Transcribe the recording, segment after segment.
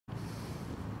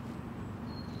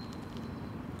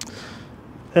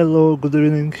Hello, good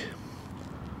evening.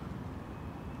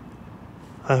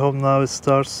 I hope now it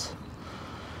starts.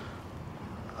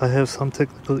 I have some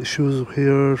technical issues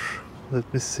here.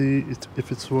 Let me see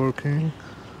if it's working.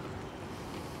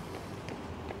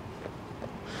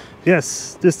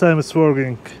 Yes, this time it's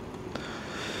working.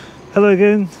 Hello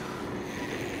again,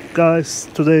 guys.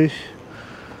 Today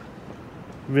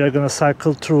we are gonna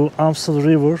cycle through Amstel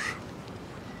River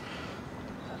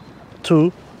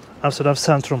to Amsterdam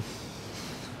Centrum.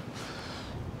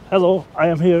 Hello, I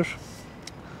am here.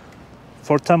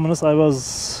 For 10 minutes I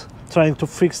was trying to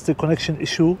fix the connection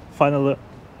issue. Finally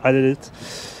I did it.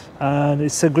 And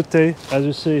it's a good day. As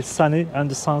you see, it's sunny and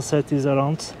the sunset is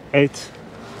around 8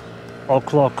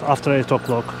 o'clock, after 8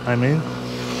 o'clock I mean.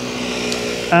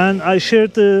 And I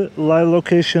shared the live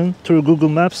location through Google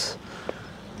Maps.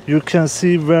 You can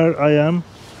see where I am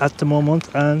at the moment,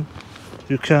 and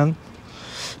you can,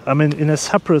 in a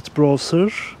separate browser,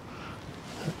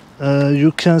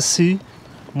 you can see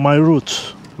my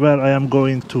route, where I am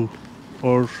going to,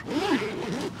 or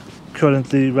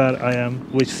currently where I am,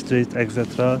 which street,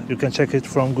 etc. You can check it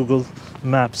from Google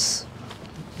Maps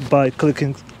by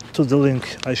clicking to the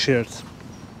link I shared.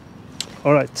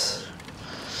 Alright,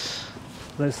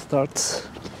 let's start.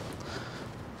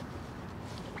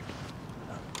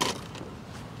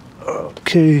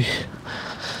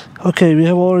 Okay, we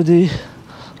have already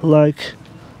like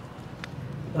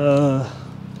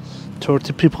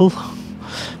 30 people.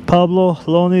 Pablo,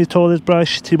 Loni, Toilet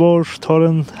Brush, Tibor,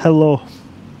 Torin, hello.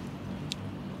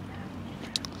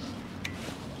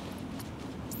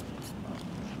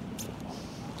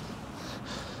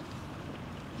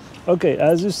 Okay,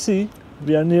 as you see,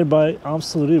 we are nearby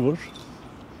Amstel River.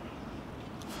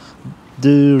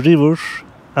 The river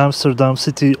Amsterdam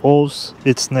city owes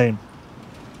its name.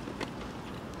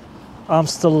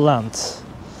 Amstel land.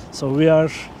 So we are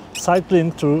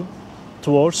cycling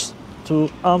towards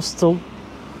Amsterdam.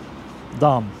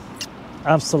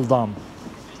 Amsterdam.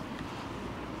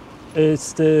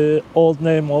 It's the old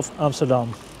name of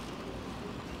Amsterdam.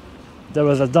 There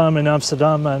was a dam in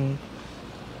Amsterdam and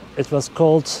it was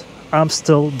called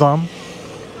Amsterdam.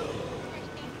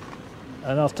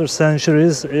 And after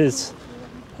centuries it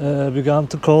began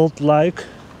to called like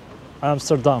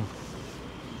Amsterdam.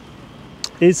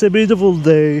 It's a beautiful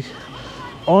day,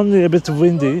 only a bit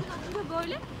windy,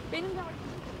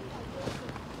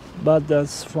 but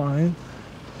that's fine.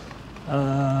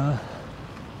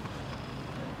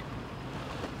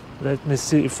 Let me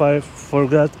see if I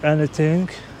forgot anything.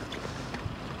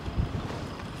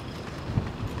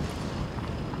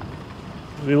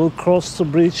 We will cross the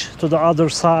bridge to the other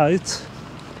side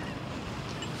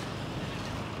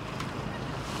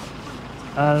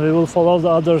and we will follow the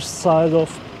other side of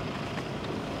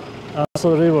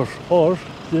Amstel River, or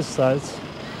this side.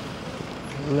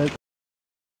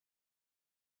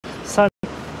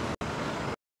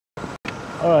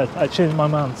 Alright, I changed my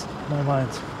mind.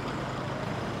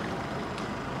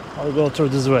 I'll go through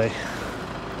this way.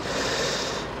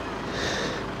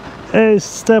 Hey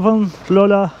Stefan,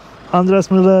 Lola, Andres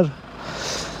Miller.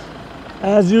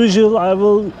 As usual, I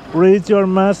will read your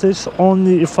message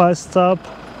only if I stop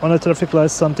on a traffic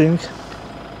light something.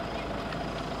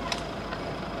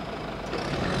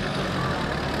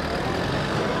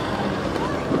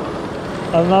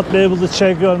 I'll not be able to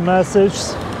check your message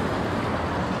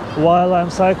while I'm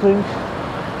cycling.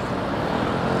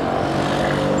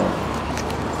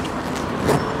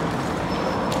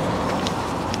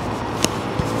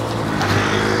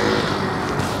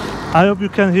 I hope you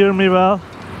can hear me well.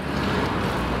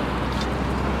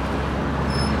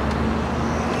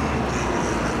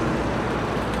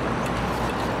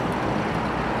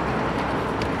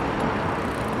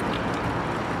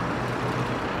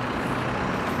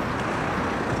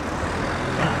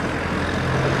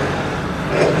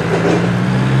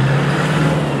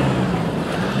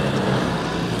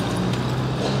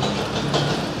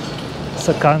 It's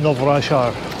a kind of rush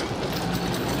hour.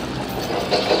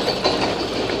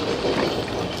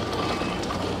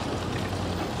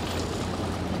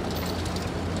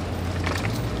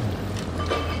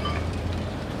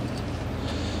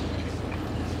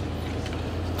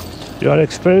 You are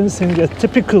experiencing a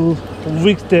typical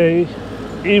weekday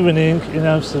evening in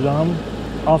Amsterdam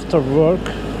after work.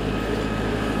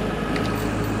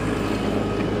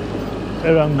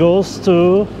 Everyone goes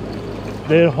to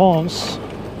their homes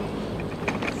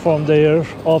from their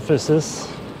offices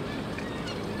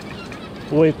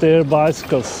with their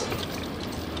bicycles.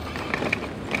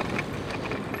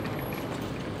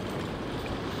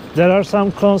 There are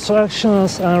some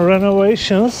constructions and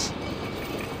renovations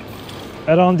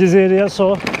around this area,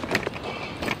 so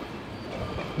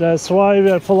That's why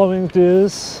we are following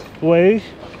this way.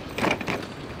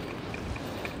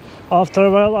 After a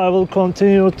while I will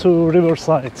continue to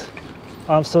Riverside,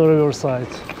 Amstel Riverside.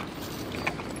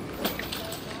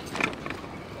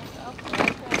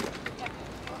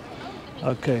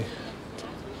 Okay.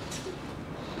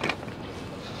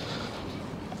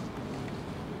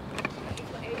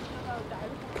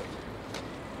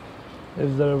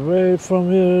 Is there a way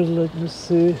from here? Let me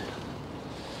see.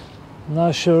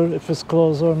 Not sure if it's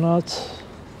closed or not.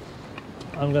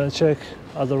 I'm gonna check,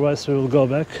 otherwise we will go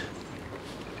back.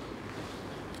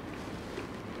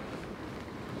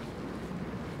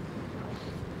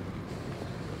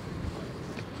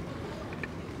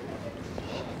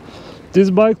 This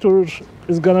bike tour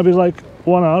is gonna be like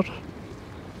 1 hour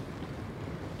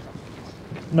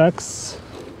max.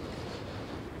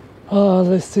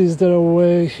 Let's see, is there a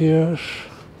way here?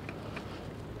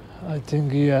 I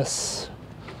think yes,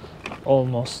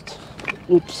 almost.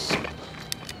 Oops.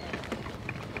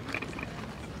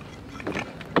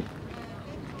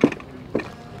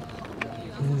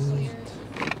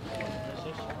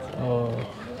 Oh,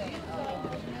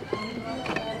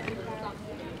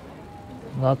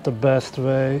 not the best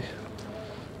way.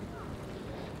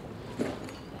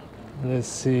 Let's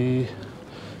see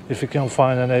if we can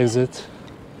find an exit.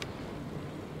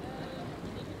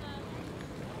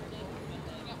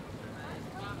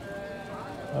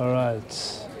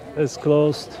 Alright, it's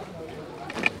closed.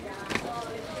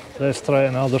 Let's try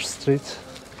another street.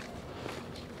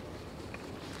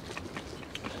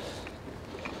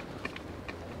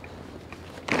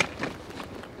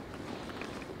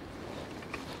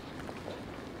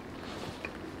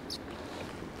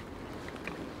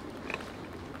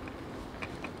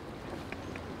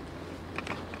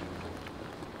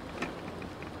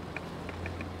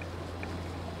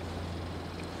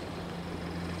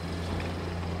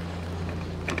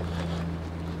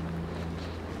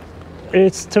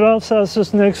 It's 12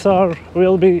 Celsius, next hour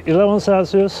will be 11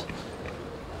 Celsius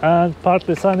and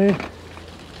partly sunny.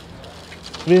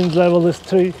 Wind level is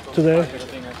 3 today.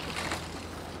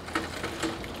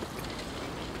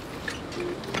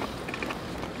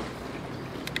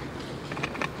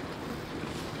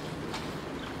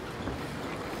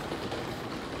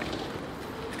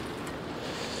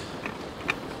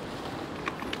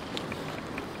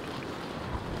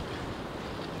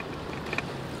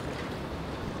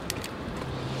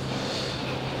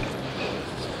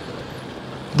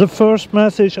 The first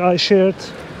message I shared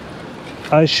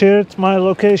my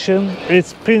location.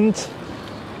 It's pinned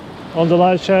on the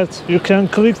live chat. You can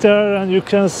click there and you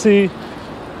can see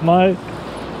my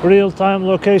real-time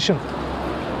location.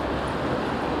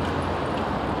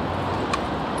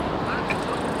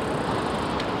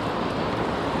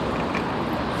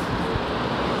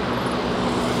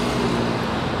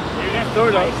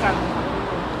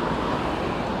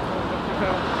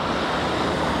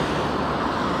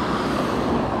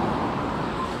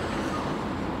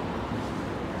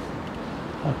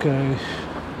 Okay,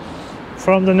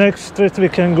 from the next street we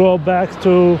can go back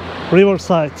to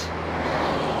Riverside.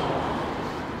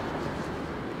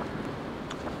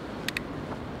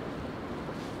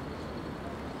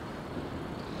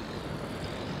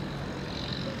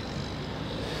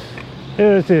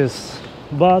 Here it is,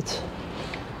 but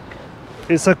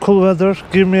it's a cool weather.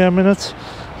 Give me a minute.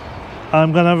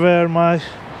 I'm gonna wear my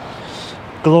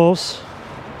gloves.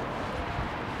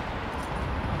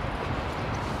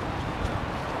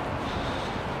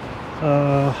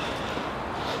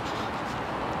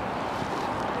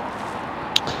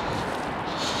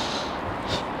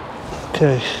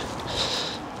 Okay,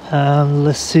 and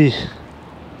let's see.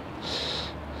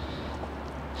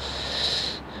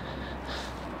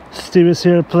 Steve is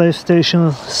here,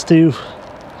 PlayStation. Steve.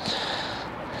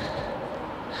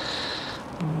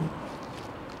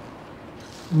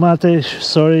 Mate,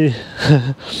 sorry.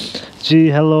 G,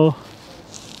 hello.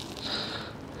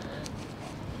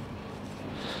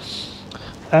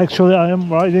 Actually, I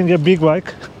am riding a big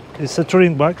bike. It's a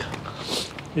touring bike.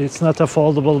 It's not a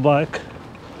foldable bike.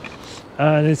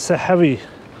 And it's a heavy.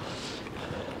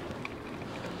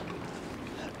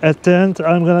 At the end,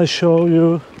 I'm gonna show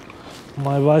you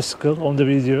my bicycle on the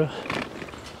video.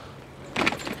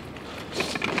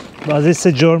 But it's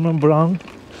a German brand.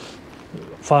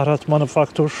 Fahrrad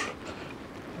manufacturer.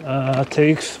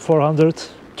 TX 400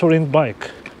 touring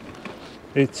bike.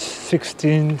 It's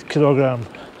 16 kilogram.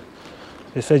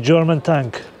 It's a German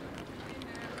tank.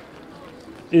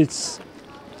 It's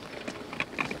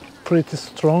pretty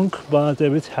strong but a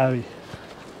bit heavy.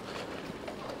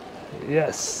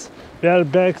 Yes, we are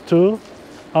back to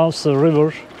Amstel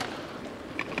River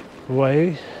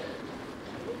way.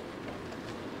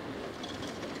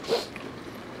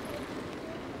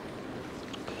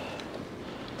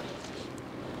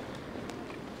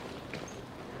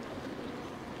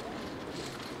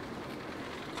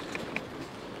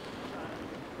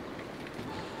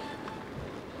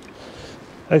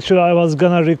 Actually, I was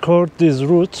gonna record this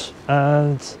route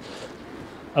and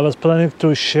I was planning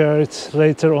to share it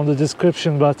later on the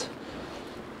description, but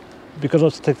because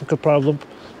of the technical problem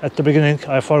at the beginning,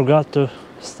 I forgot to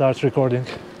start recording.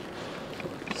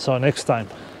 So next time.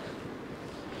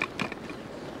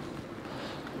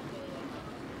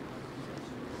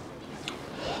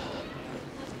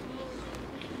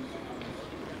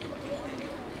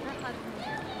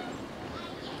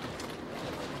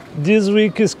 This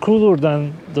week is cooler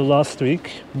than the last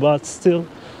week, but still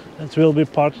it will be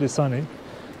partly sunny.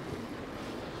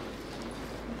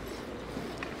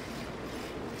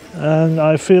 And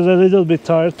I feel a little bit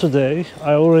tired today.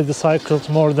 I already cycled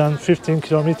more than 15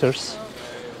 kilometers.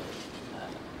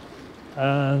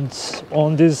 And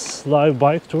on this live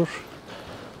bike tour,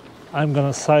 I'm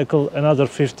gonna cycle another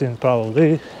 15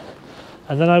 probably.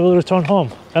 And then I will return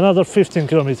home, another 15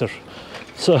 kilometers.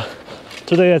 So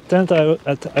today at 10,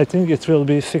 I think it will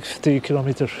be 60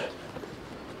 kilometers.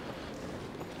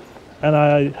 And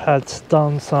I had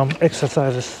done some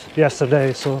exercises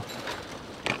yesterday, so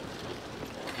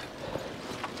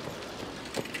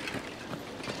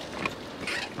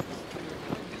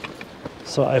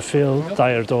I feel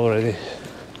tired already.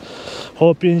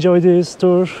 Hope you enjoyed this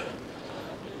tour.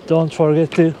 Don't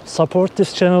forget to support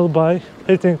this channel by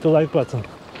hitting the like button.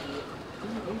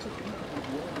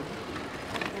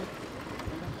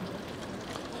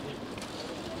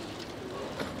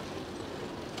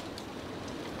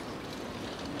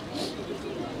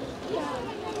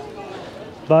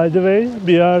 By the way,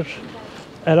 we are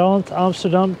around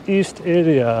Amsterdam East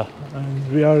area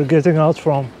and we are getting out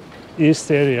from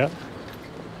East area.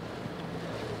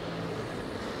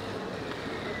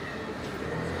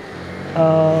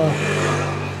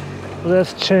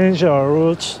 Let's change our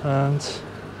route and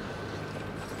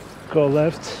go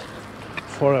left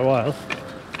for a while.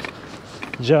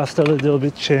 Just a little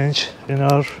bit change in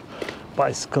our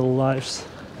bicycle lives.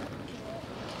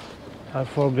 I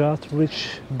forgot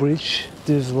which bridge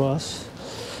this was.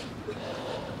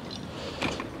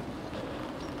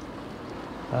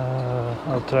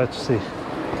 I'll try to see.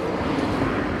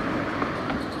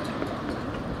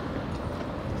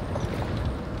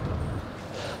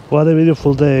 What a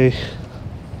beautiful day.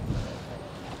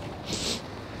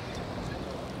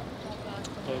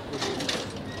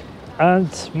 And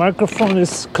microphone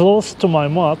is close to my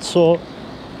mouth, so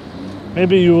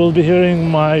maybe you will be hearing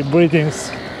my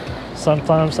breathings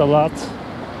sometimes a lot.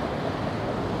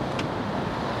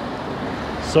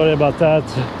 Sorry about that.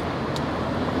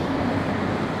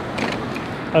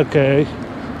 Okay,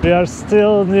 we are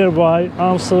still nearby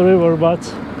Amstel River, but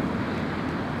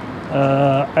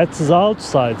at the south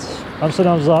side.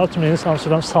 Amsterdam South means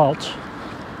Amsterdam South.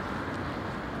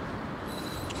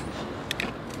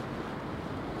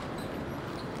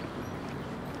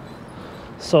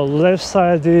 So left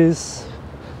side is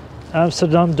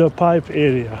Amsterdam De Pipe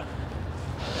area.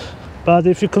 But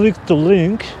if you click the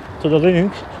link,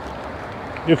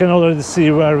 you can already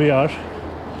see where we are.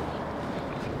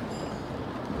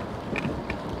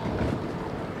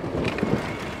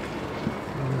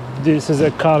 This is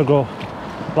a cargo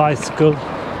bicycle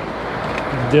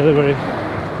delivery.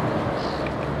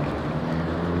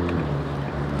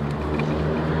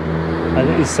 And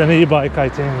it's an e-bike, I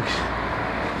think.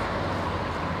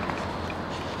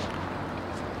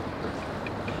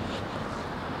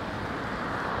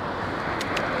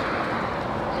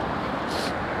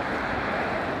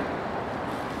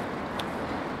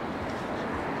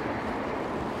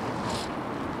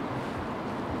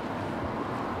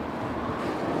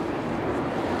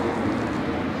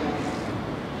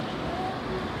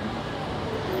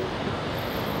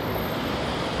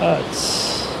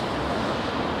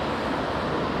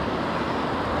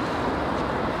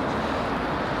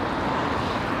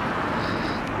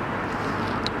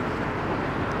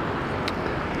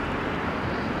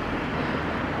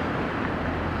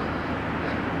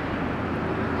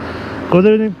 Good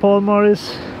evening, Paul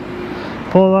Morris.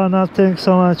 Paul Arnott, thanks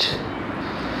so much.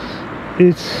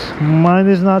 Mine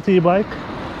is not e-bike,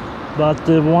 but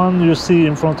the one you see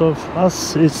in front of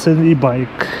us, it's an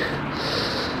e-bike.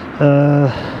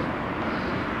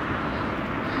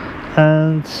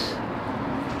 And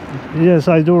yes,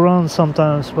 I do run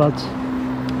sometimes, but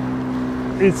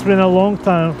it's been a long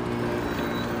time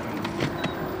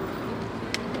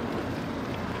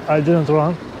I didn't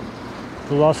run.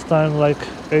 The last time like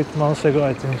 8 months ago,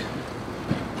 I think.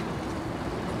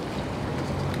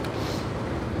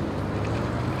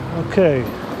 Okay.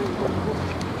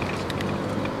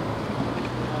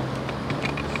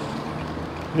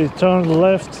 We turn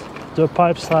left the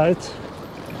pipe side.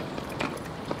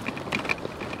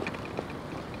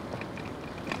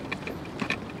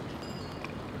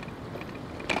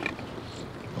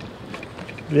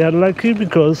 We are lucky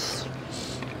because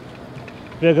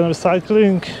we are gonna be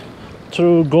cycling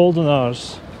through golden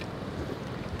hours.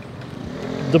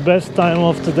 The best time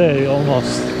of the day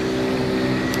almost.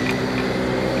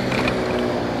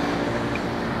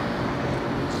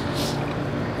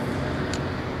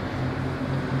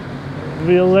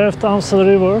 We left Amstel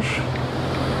River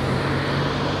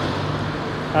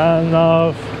and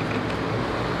now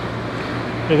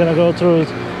we're gonna go through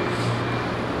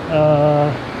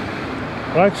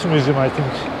Rijksmuseum, I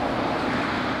think.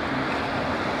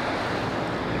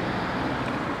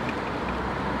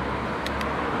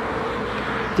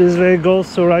 This way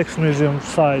goes to Rijksmuseum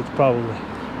side probably.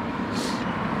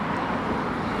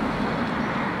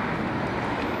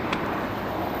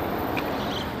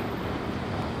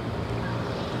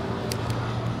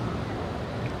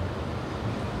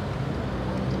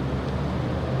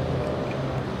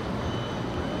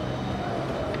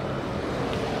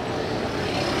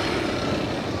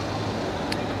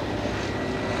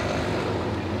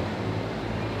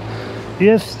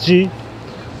 Yes, G.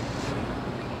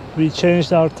 We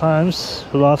changed our times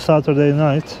last Saturday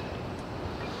night,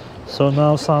 so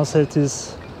now sunset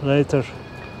is later.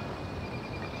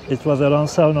 It was around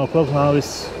 7 o'clock, now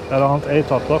it's around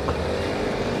 8 o'clock,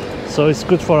 so it's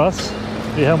good for us.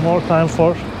 We have more time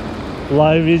for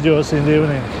live videos in the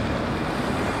evening,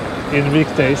 in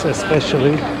weekdays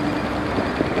especially.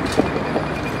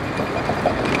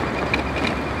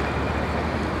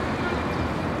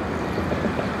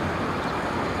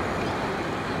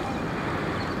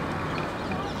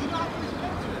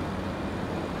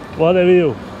 What a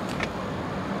view!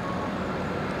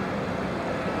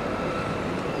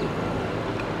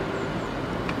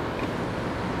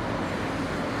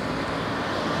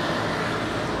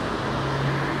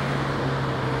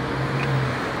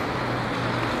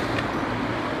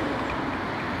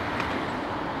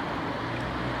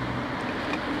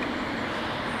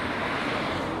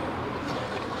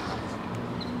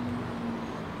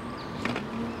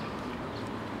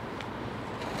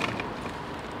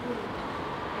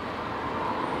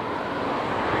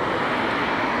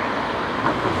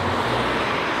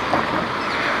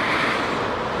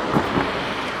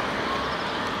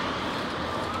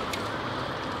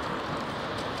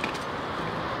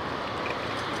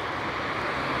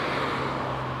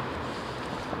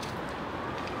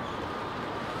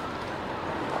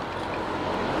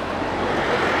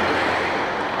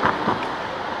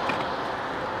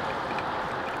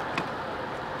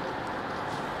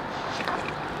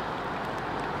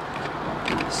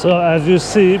 So as you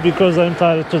see, because I'm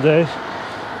tired today,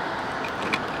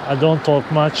 I don't talk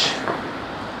much.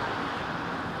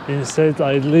 Instead,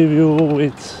 I leave you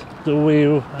with the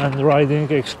view and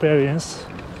riding experience.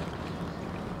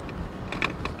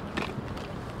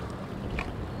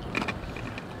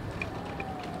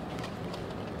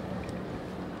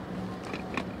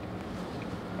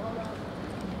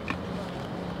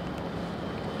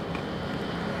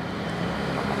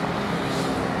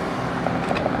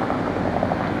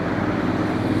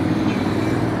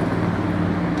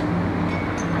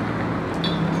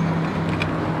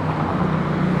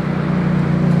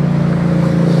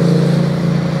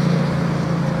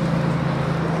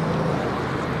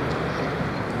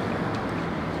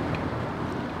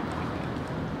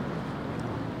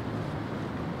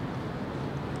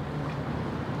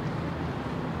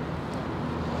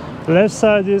 Left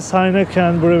side is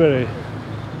Heineken Brewery.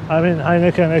 I mean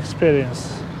Heineken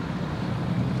Experience.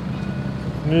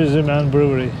 Museum and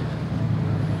Brewery.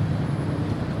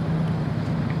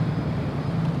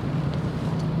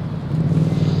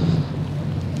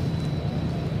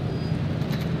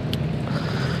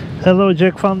 Hello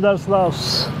Jack van der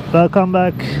Slaus. Welcome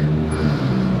back.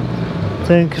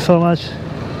 Thank you so much.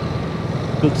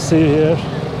 Good to see you here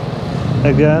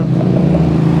again.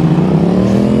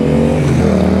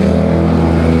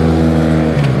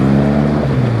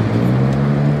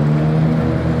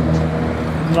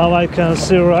 Now I can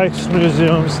see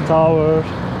Rijksmuseum's tower.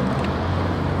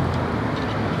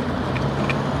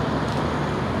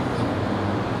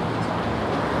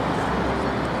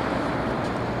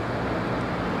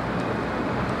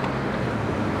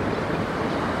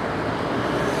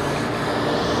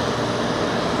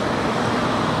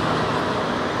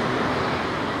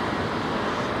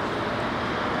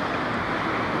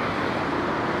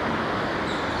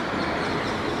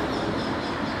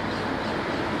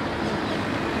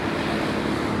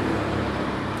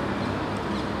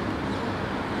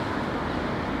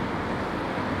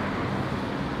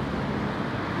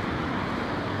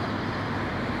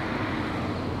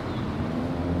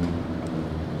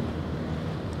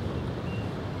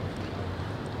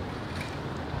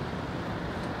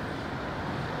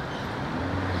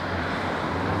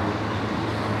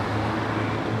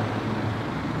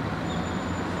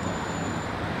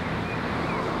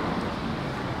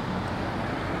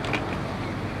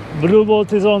 Blue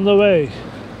boat is on the way.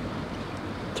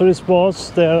 Tourist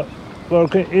boats, they are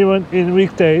working even in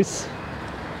weekdays.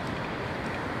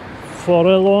 For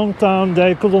a long time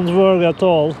they couldn't work at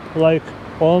all, like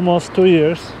almost 2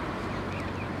 years.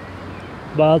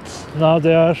 But now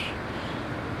they are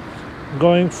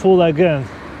going full again.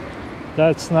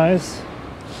 That's nice.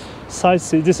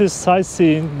 This is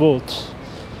sightseeing boat.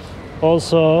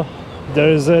 Also, there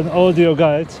is an audio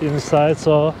guide inside,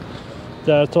 so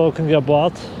they are talking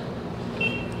about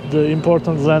the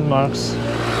important landmarks.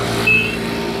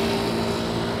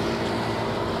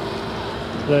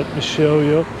 Let me show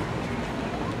you.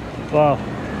 Wow.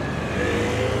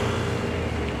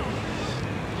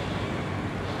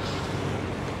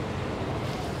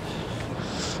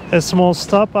 A small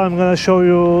stop, I'm gonna show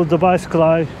you the bicycle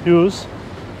I use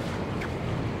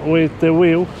with the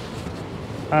wheel.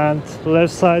 And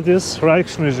left side is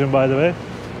Rijksmuseum, by the way.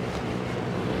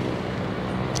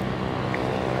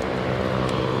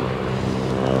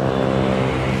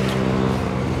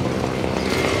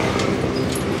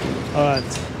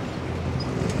 Alright.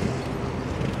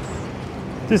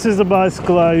 This is the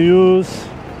bicycle I use.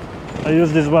 I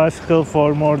use this bicycle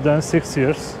for more than 6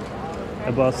 years.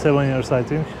 About 7 years, I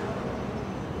think.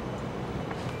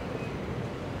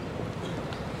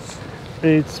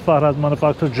 It's Farhad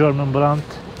manufactured German brand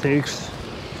TX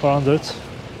 400.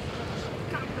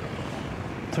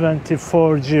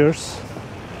 24 gears.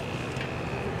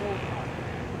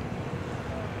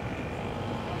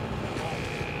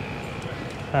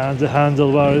 And the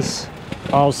handlebar is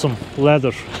awesome,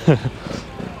 leather.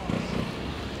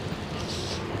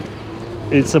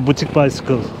 It's a boutique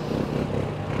bicycle.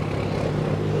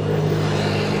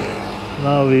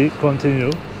 Now we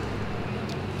continue.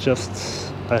 Just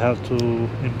I have to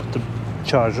input the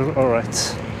charger. All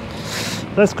right,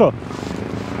 let's go.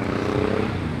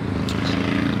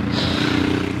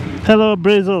 Hello,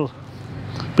 Brazil.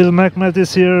 Bill Mehmet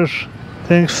is here.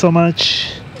 Thanks so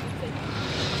much.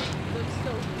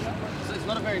 So it's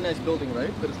not a very nice building,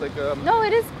 right? But it's like No,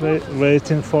 it is cool.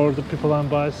 Waiting for the people on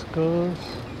bicycles.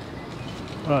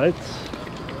 Right,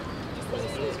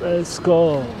 let's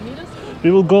go.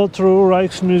 We will go through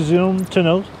Rijksmuseum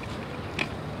tunnel.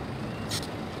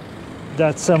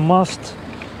 That's a must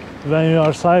when you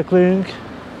are cycling.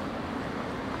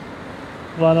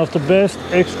 One of the best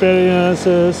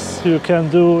experiences you can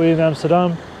do in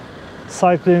Amsterdam,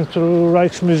 cycling through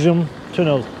Rijksmuseum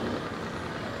tunnel.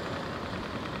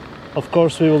 Of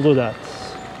course, we will do that.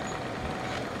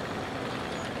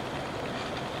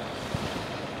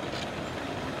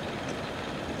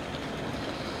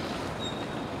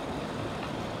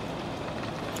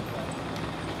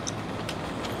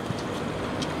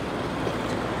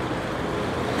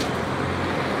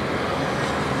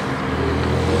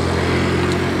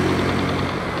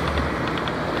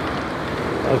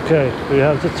 Okay, we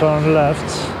have to turn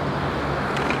left.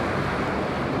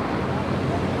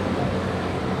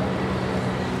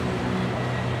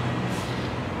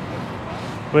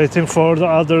 Waiting for the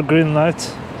other green light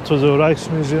to the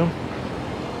Rijksmuseum.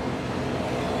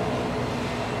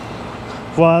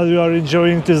 While you are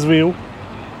enjoying this view,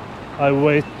 I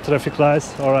wait traffic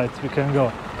lights. All right, we can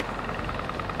go.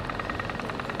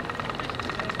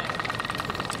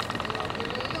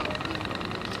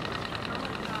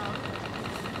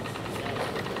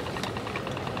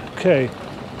 Okay,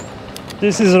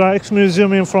 this is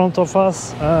Rijksmuseum in front of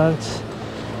us, and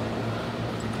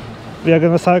we are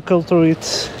gonna cycle through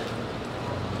it.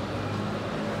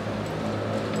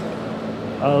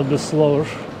 I'll be slower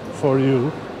for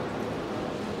you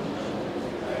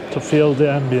to feel the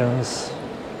ambience.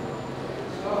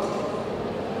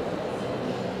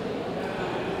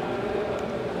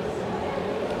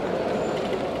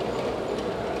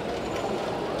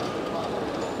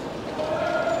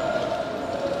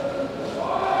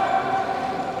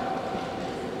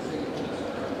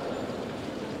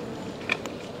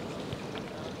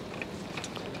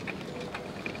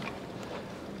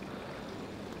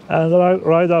 And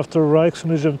right after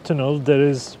Rijksmuseum tunnel, there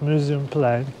is Museum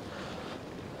Plein,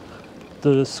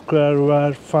 the square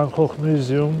where Van Gogh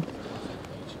Museum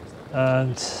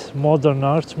and Modern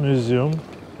Art Museum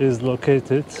is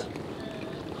located.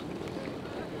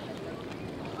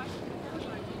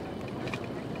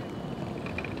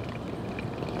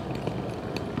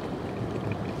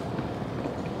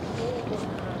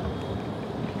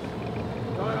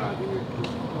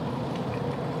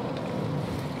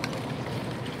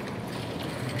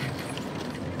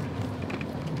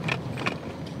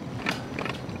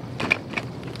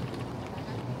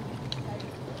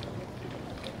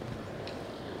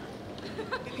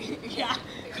 Ja,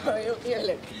 gewoon heel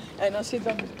eerlijk. En als je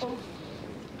dan... Oh.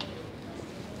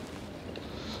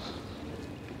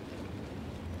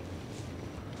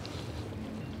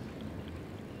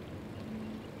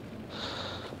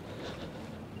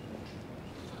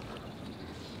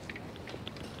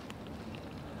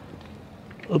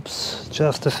 Oops,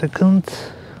 just a second.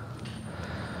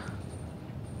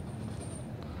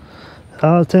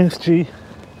 Thanks, G.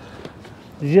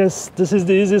 Yes, this is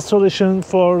the easiest solution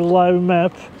for live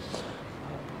map.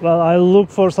 Well, I look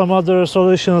for some other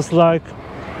solutions like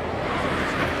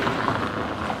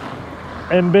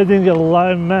embedding a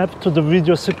live map to the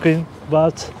video screen,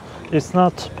 but it's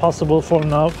not possible for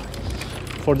now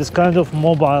for this kind of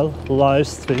mobile live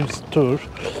streams tour.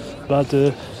 But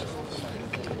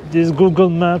this Google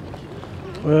Map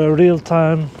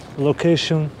real-time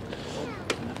location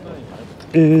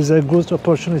is a good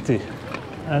opportunity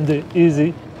and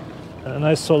easy, a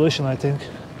nice solution, I think.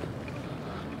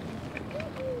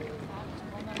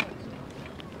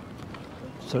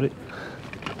 Sorry.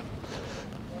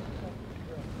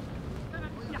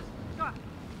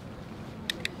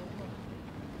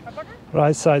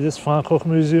 Right side is Van Gogh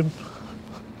Museum.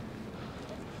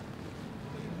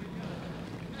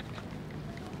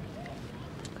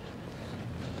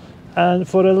 And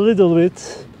for a little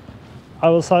bit, I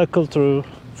will cycle through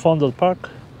Vondelpark.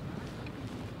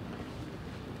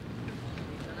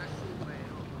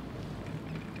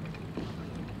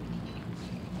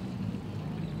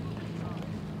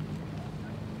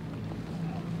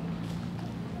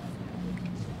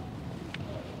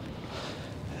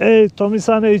 Hey,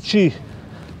 Tomi-san Eichi.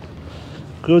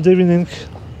 Good evening.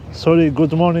 Sorry,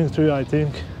 good morning to you, I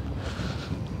think.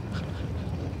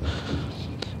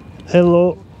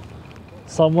 Hello.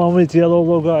 Someone with yellow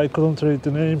logo, I couldn't read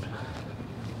the name.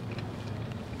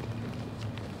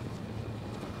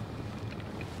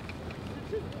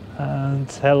 And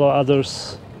hello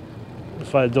others,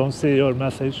 if I don't see your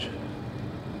message.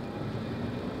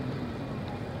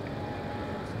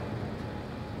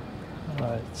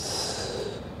 Right.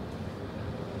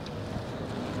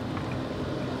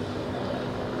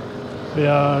 We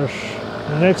are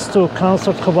next to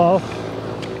Concert Cabal,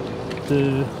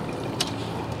 the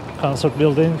concert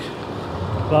building,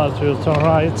 but we'll turn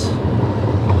right,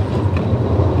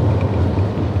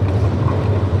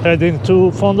 heading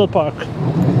to Vondelpark.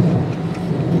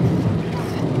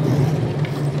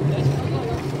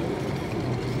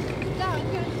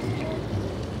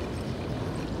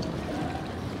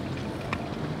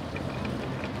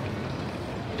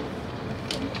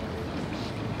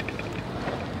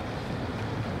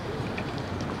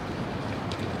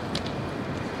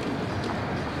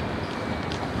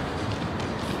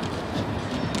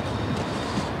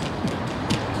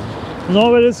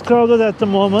 Nowhere is crowded at the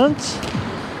moment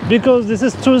because this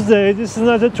is Tuesday. This is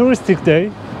not a touristic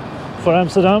day for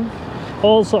Amsterdam.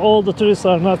 Also, all the tourists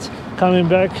are not coming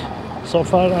back so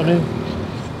far. I mean,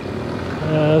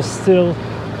 still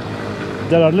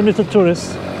there are limited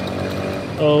tourists.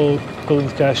 Oh,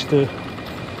 couldn't catch the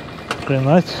green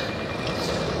light.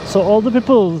 So all the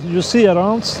people you see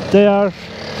around, they are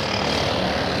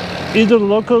either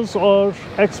locals or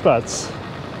expats.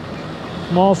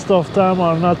 Most of them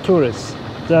are not tourists.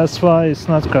 That's why it's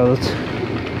not crowded.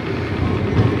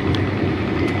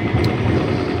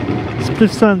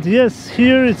 Split Sand, yes,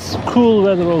 here it's cool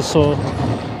weather also.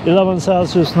 11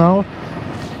 Celsius now.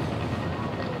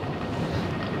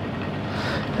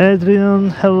 Adrian,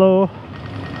 hello.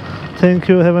 Thank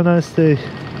you, have a nice day.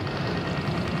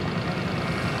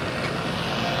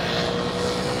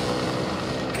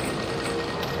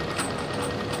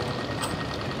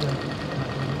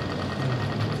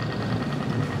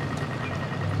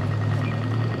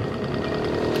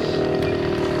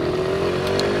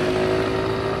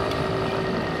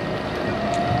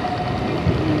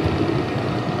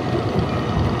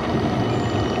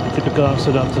 Typical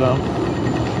Amsterdam tram.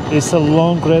 It's a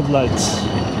long red light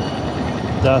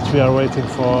that we are waiting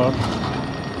for.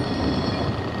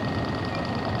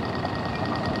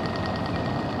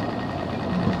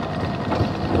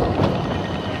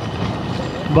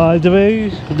 By the way,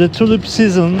 the tulip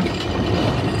season,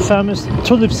 famous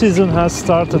tulip season has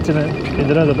started in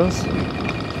the Netherlands.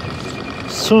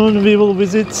 Soon we will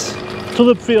visit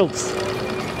tulip fields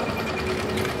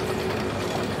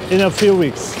in a few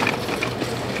weeks.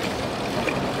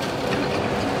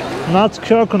 Not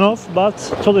Keukenhof, but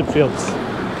tulip fields.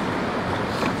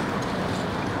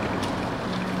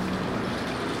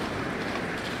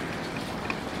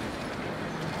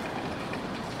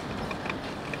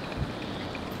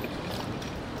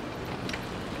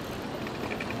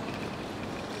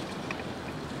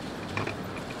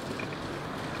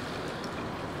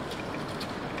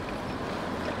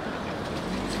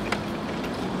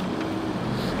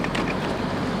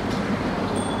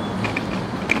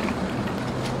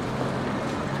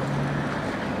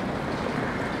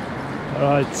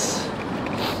 Right.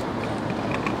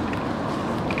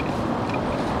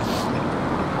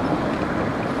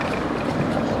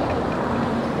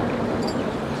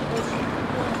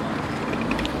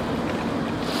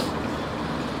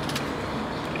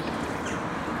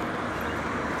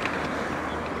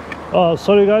 Oh,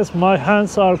 sorry guys, my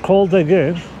hands are cold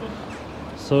again.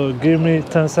 So give me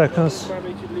 10 seconds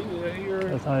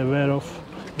that I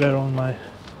wear on my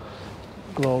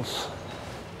gloves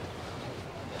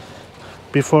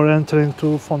before entering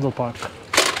to Vondelpark.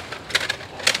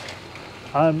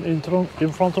 I'm in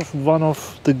front of one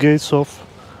of the gates of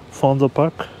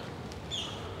Vondelpark.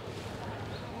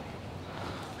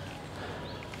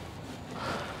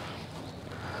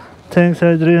 Thanks,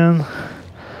 Adrian.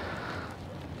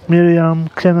 Miriam,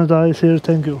 Canada is here.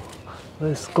 Thank you.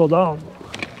 Let's go down.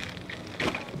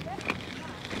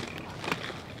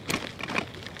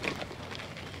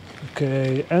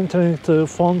 Okay, entering the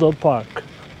Vondelpark,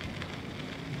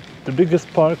 the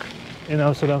biggest park in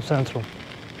Amsterdam Centrum.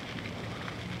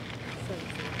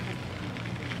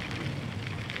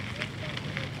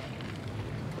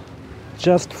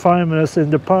 Just 5 minutes in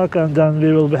the park and then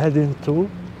we will be heading to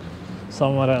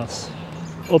somewhere else.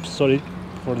 Oops, sorry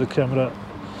for the camera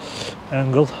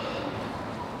angle.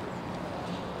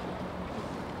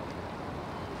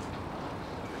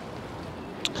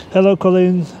 Hello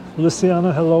Colleen,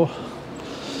 Luciana, hello.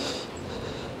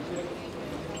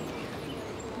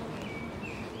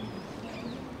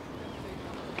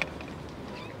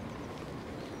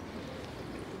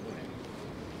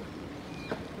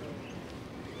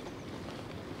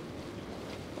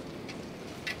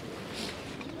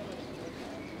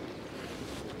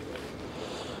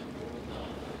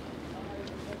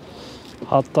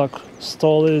 Hot dog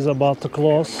stall is about to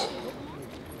close.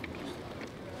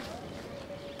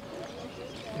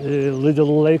 A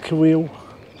little lake view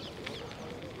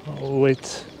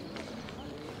with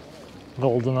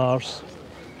golden hours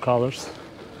colors.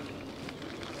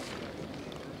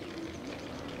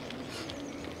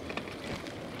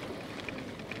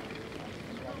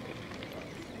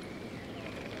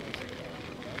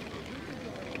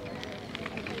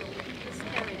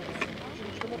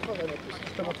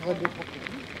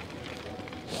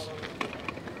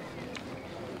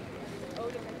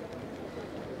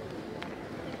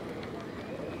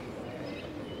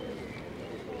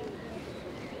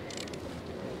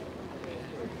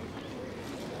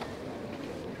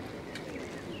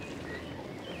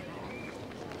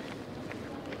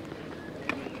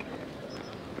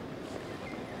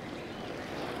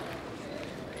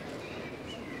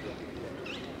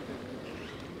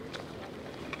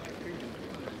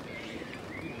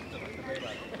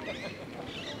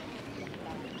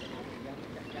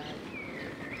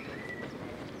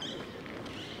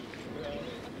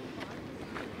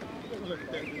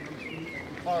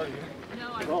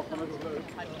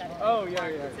 Oh, yeah,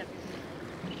 yeah.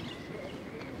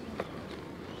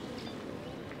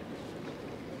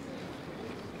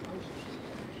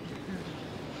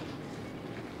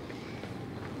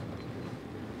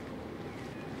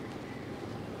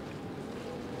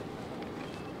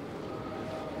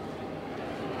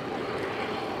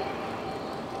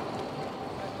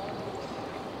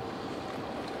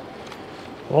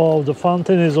 Oh, the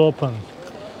fountain is open.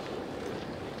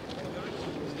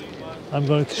 I'm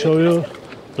going to show you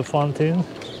the fountain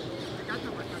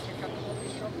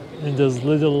in this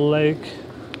little lake.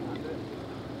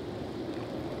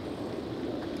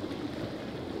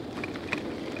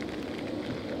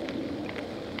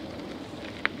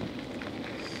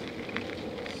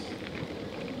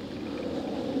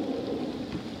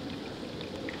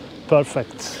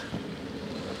 Perfect.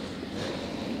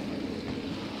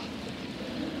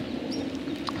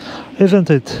 Isn't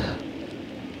it?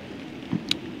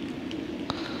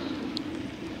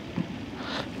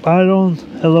 Byron,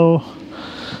 hello.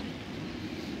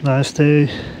 Nice day.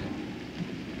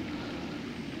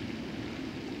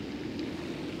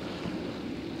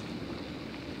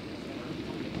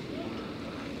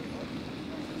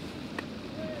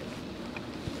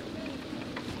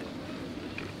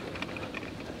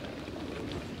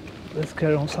 Let's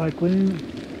carry on cycling.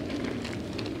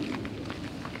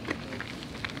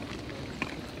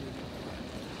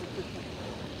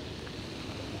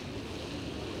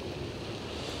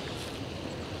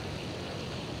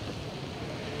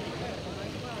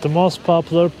 The most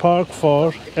popular park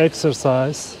for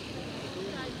exercise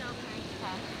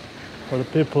for the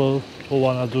people who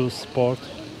want to do sport.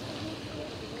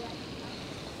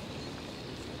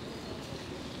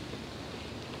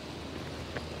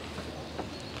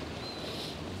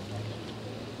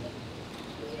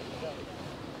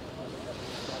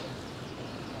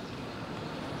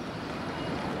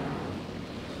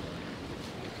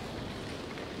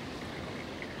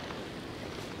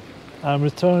 I'm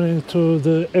returning to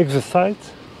the exit site.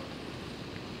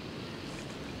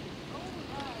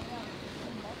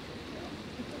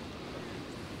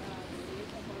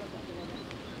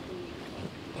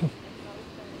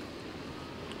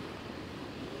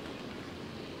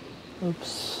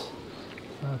 Oops.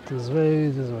 Not this way,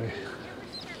 this way.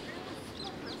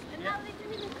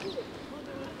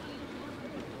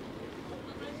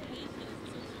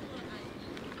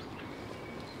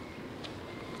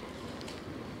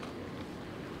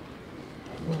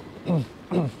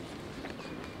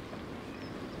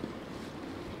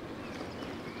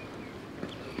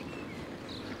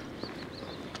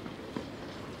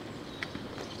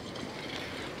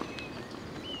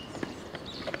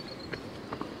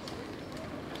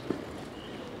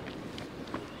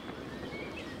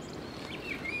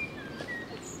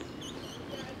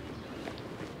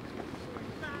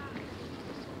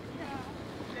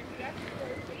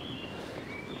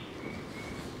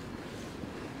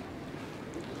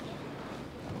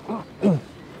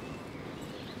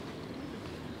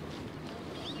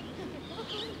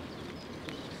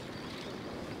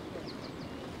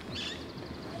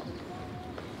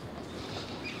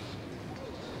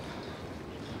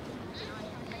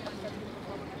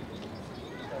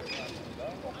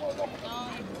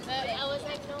 I was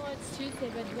like, no, it's Tuesday,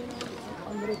 but you know.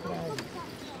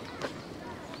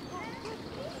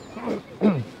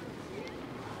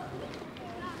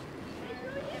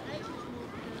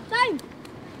 Time!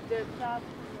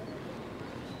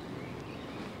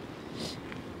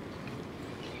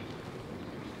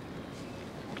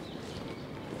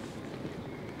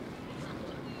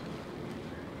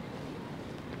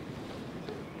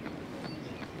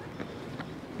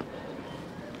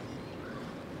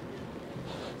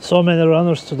 So many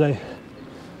runners today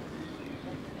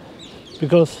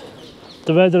because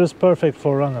the weather is perfect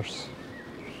for runners.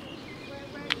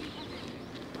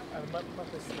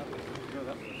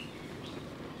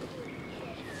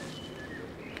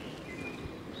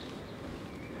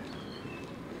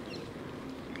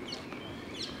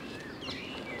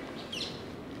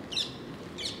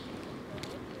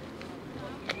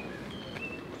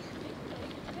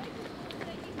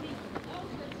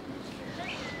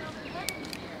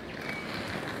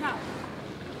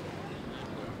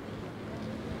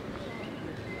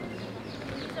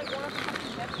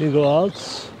 You go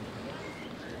out.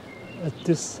 At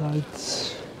this side,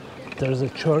 there's a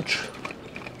church.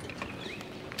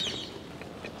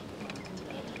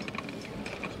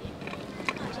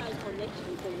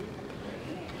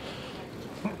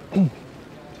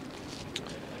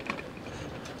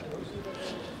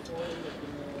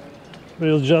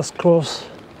 We'll just cross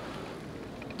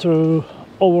through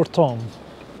Overton.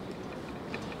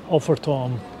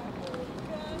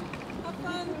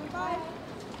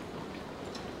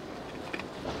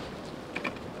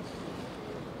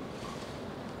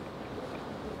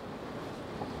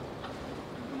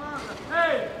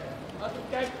 Hey! Als ik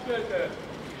kijk kussen.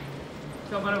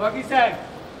 Zou maar een wakkie zijn.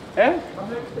 Hè? Mag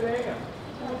ik springen?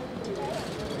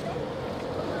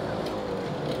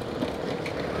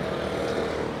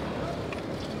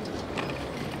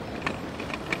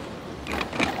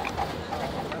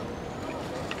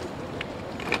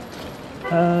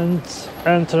 And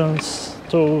entrance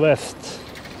to west.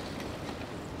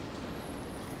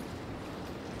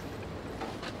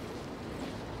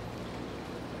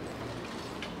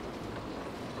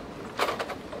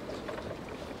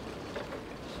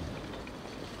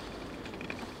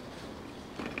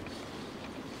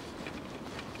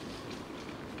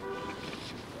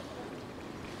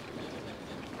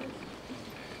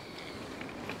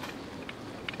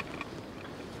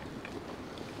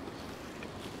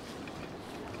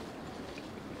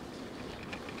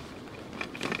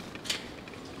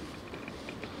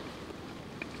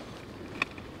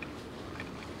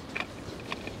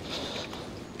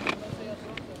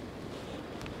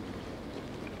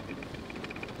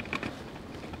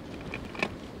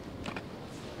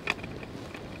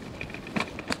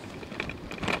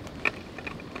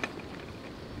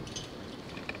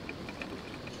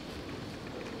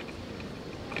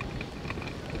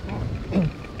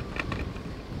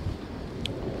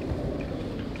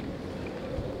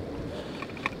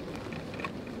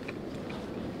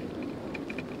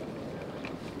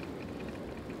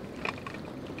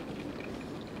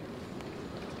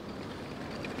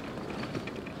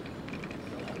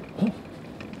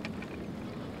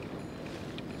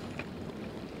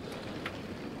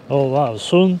 Oh wow,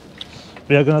 soon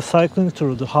we are gonna cycling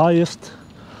through the highest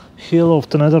hill of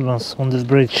the Netherlands on this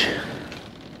bridge.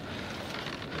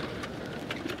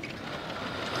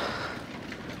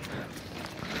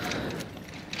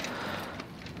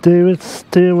 David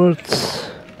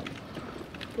Stewart,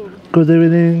 good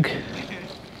evening.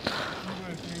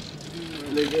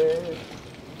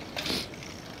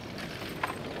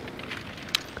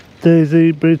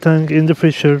 Daisy, Britain in the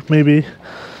Fisher, maybe.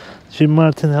 Jim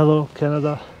Martin, hello,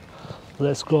 Canada.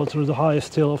 Let's go through the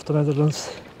highest hill of the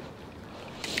Netherlands.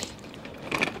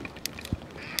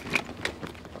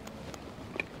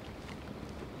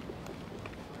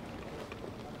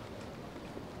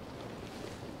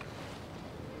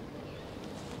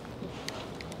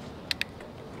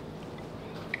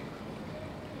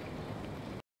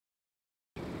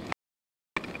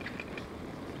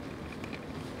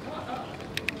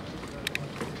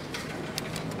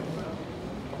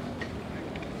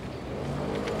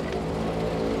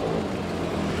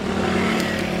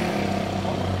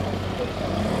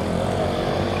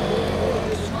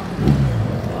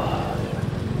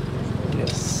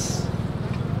 Yes.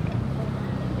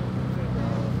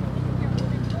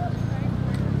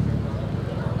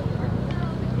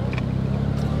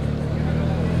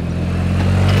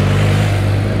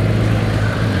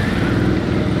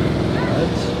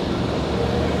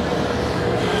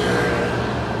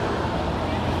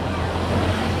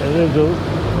 A little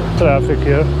traffic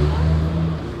here.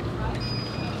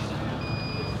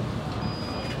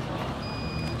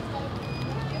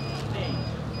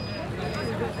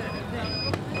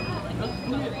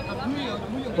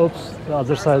 Oops, the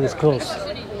other side is closed.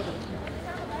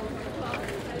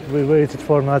 We waited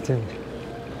for nothing.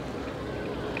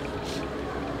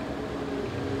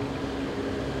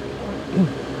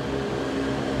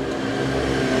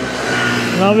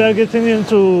 Now we are getting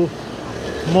into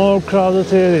more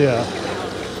crowded area.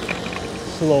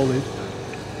 Slowly.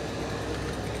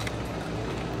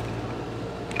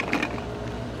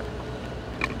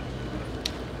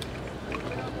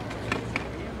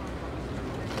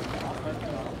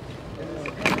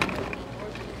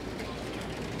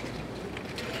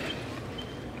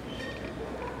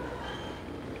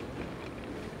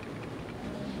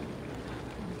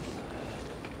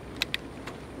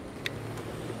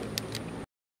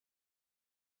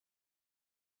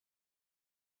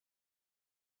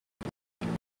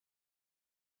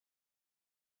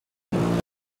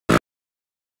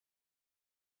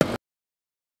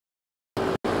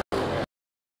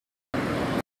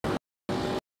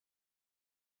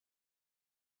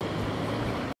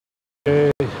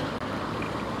 Okay.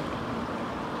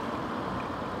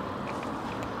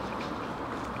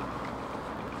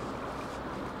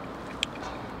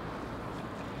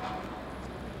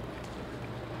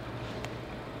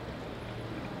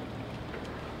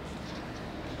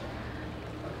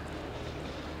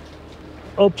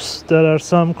 Oops, there are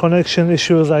some connection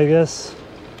issues, I guess.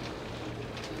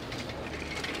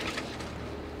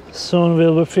 Soon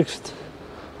will be fixed,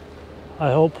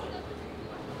 I hope.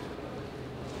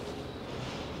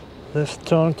 Let's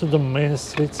turn to the main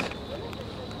street.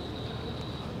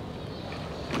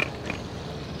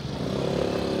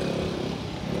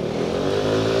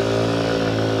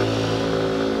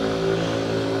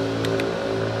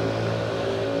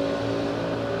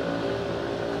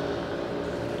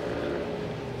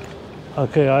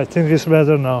 Okay, I think it's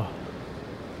better now.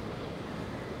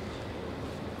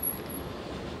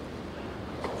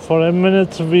 For a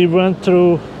minute we went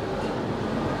through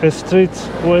a street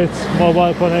with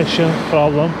mobile connection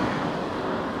problem.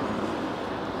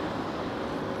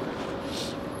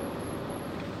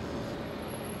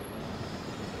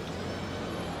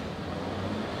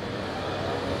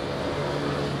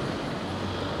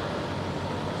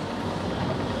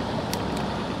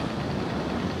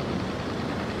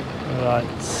 Right.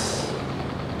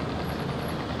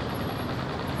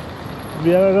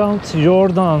 We are around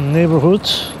Jordan neighborhood,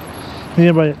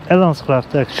 nearby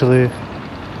Elanscraft actually.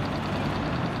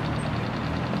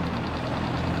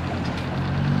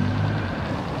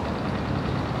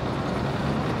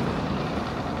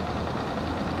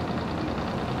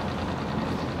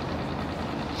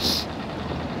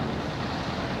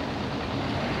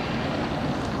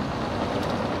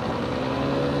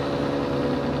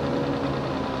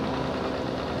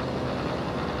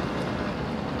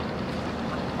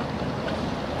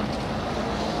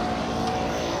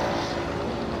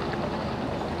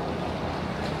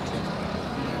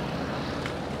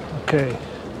 Okay.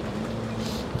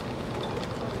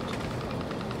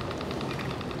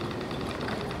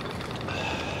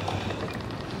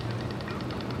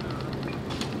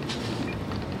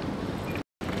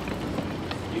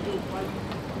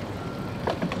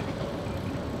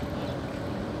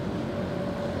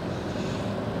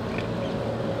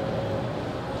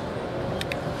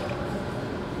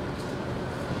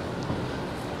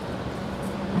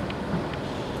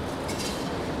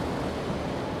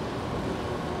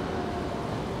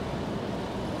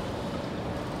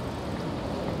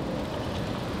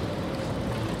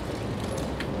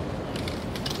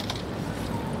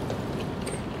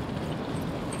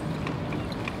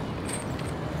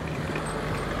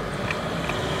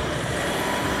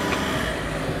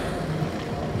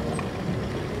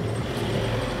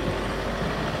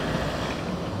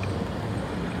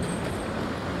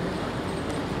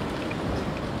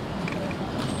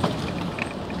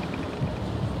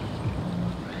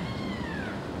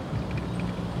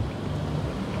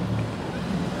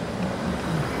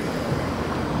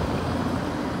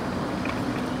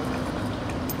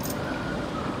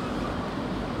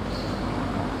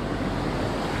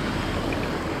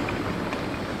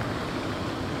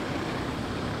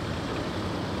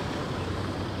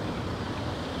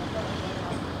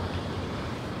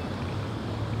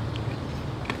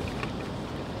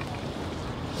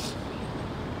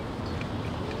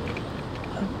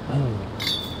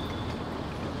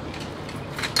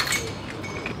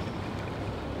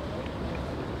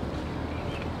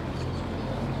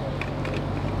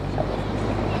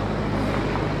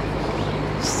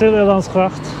 still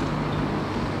Elandsgracht.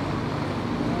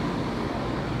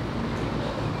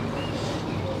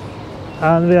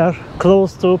 And we are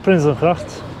close to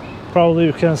Prinsengracht. Probably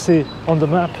you can see on the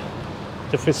map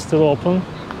if it's still open.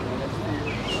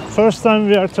 First time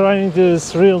we are trying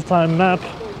this real-time map,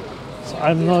 so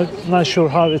I'm not sure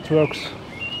how it works.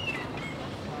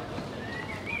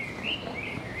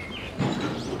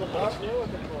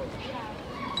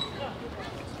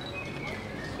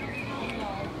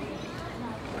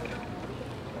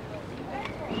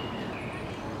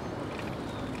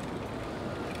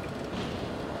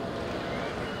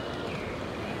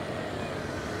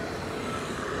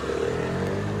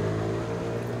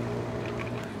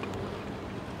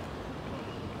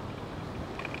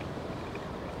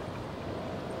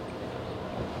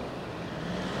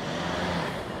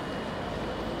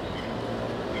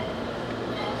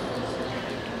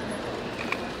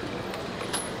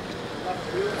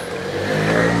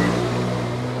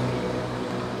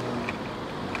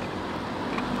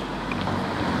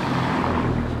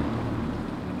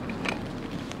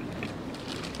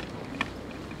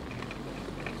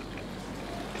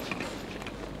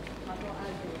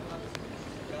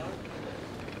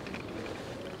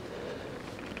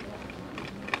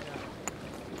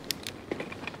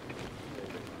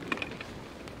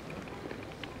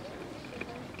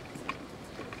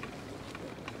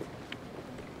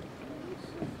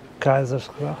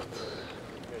 Keizersgracht,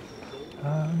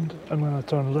 and I'm gonna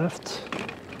turn left.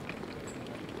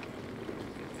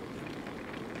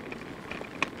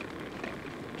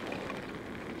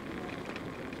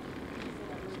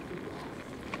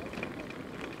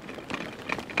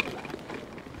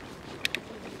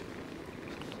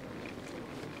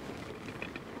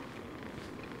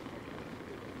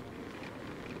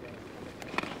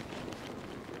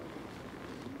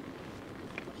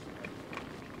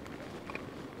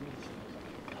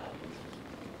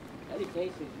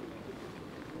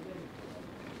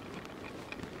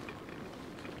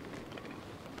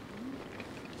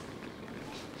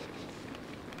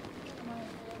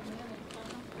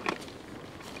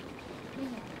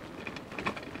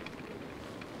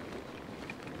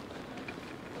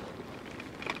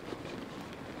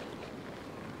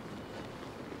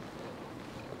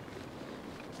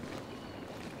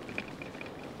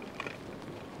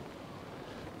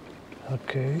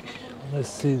 Okay, let's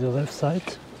see the left side.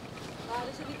 Dus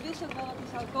ik wist ook wel dat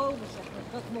hij zou komen, zeg maar.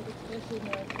 Dat moet ik terug in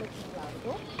laten,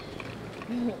 toch?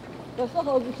 Dat is toch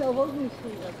ook zelf ook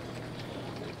nieuwsgierig.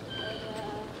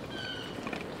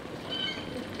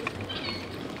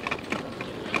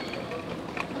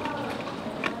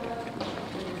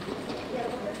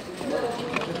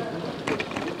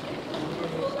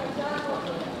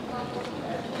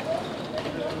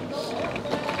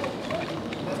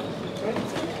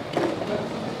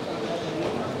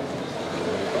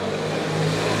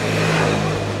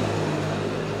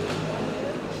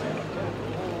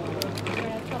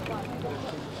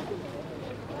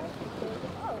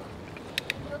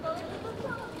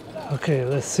 Okay,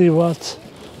 let's see what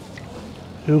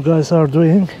you guys are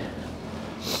doing.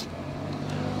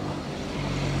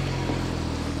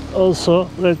 Also,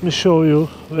 let me show you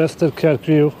Westerkerk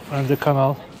view and the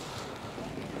canal.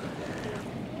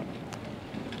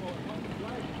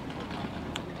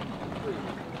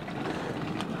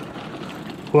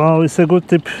 Wow, it's a good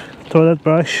tip toilet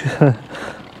brush.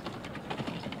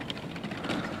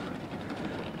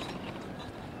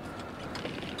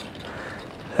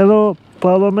 Hello,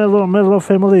 Paolo Mello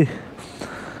family.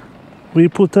 We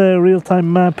put a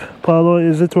real-time map. Paolo,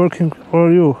 is it working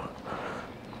for you?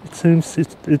 It seems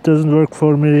it doesn't work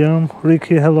for Miriam.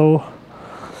 Ricky, hello.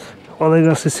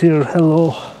 Olegas is here,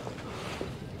 hello.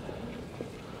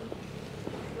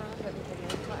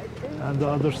 And the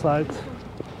other side.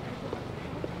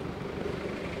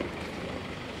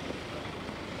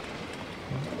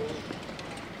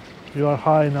 You are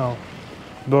high now.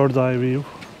 Bird eye view.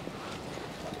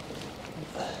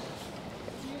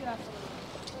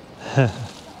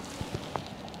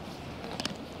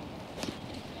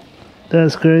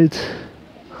 That's great.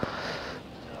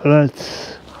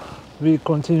 Right, we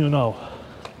continue now.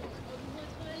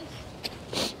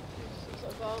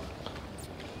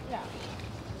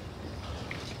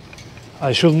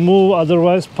 I should move,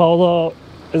 otherwise Paula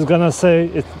is gonna say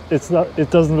it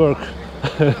doesn't work.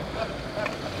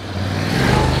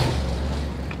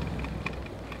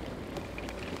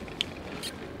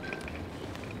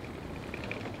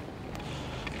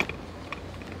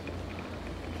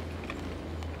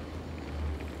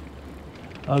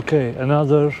 Okay,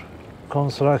 another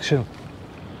construction.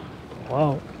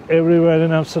 Wow, everywhere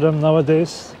in Amsterdam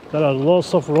nowadays there are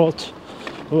lots of road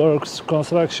works,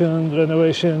 construction,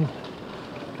 renovation,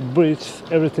 bridge,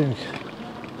 everything.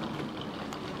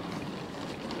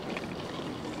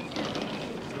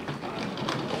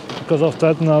 Because of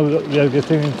that, now we are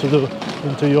getting into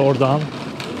Jordan.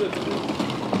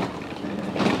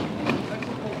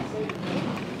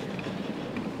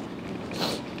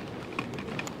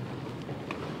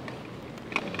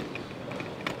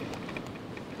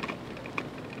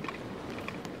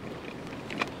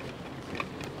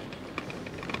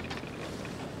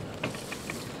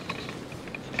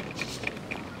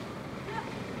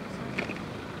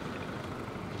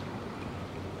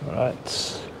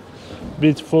 Right.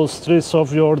 Beautiful streets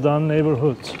of Jordan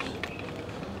neighborhood.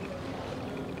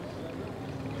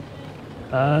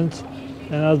 And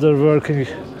another working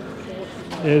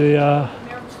area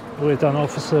with an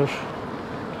officer.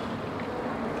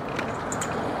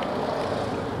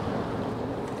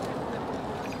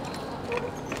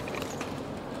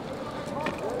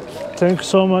 Thank you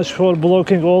so much for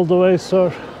blocking all the way,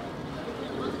 sir.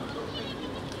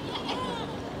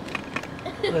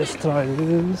 Let's try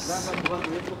this.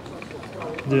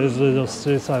 These little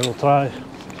streets I will try.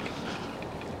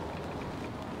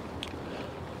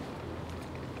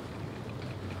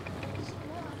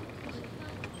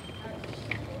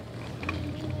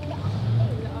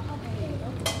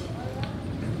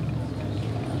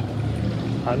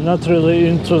 I'm not really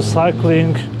into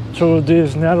cycling through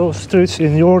these narrow streets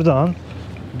in Jordan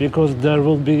because there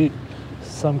will be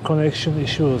some connection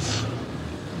issues.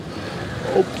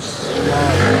 Oops.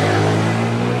 Wow.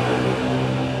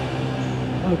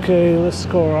 Okay, let's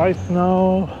go right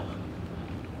now.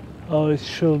 Oh, it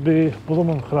should be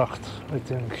Blumengracht, I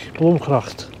think.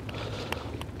 Blumengracht.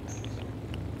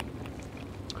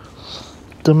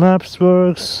 The maps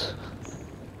works.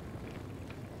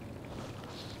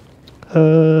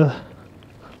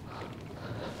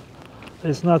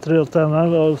 It's not real time.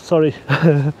 Oh, sorry.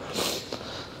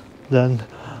 Then,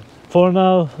 for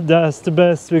now, that's the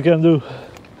best we can do.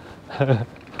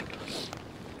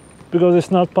 Because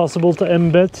it's not possible to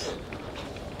embed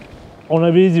on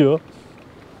a video,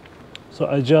 so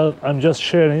I'm just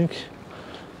sharing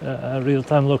a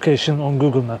real-time location on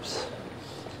Google Maps.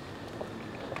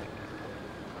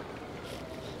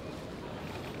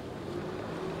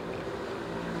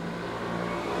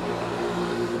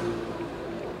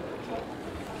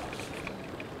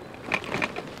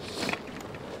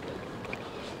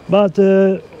 But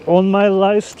on my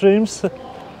live streams,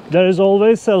 there is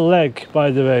always a lag,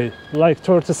 by the way, like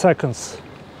 30 seconds,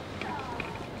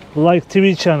 like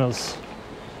TV channels.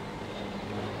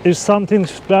 If something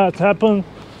bad happens,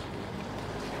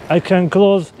 I can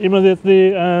close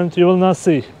immediately and you will not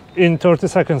see in 30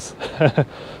 seconds.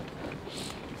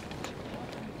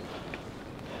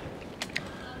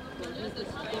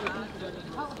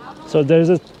 So there is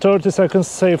a 30 seconds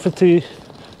safety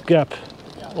gap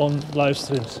on live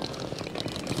streams.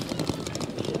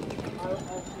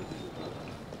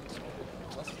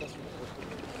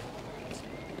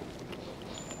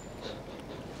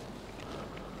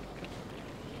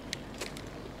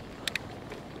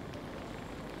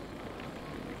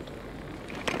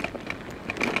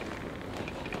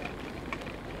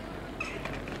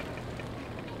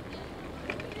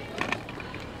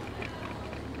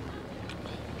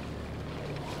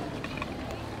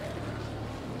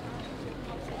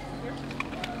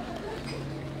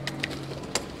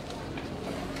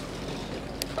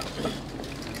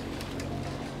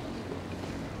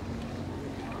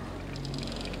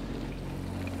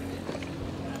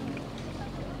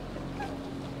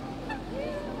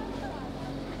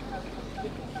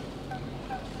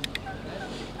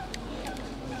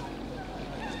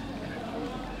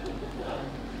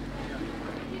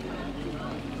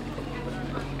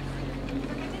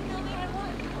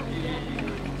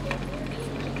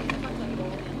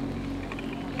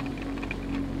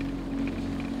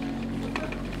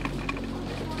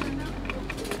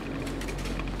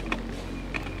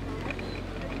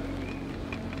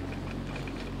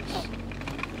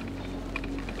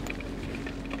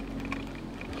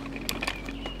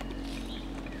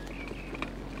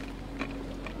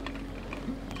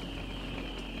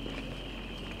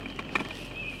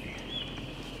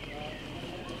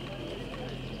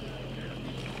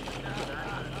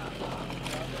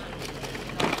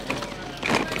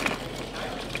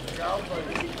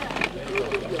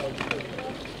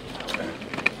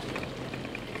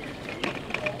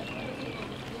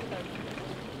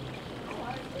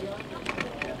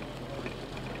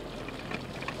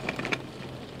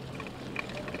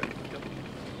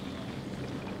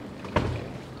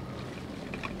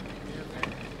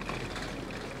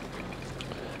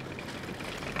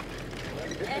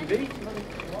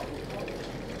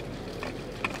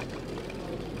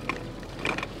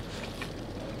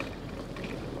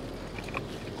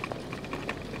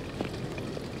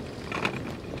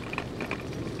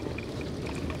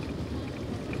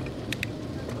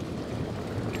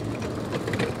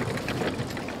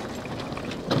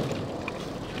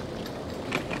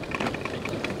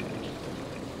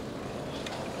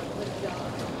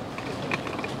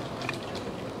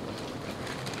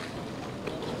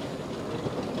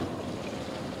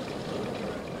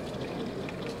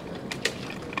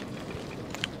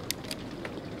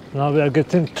 Now we are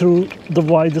getting through the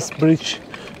widest bridge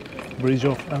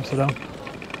of Amsterdam.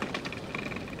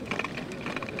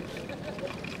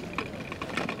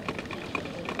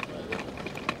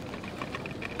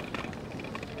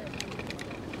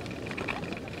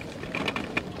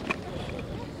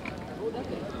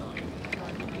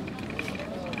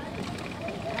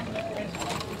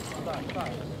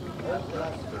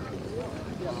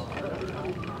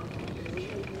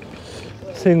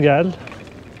 Single.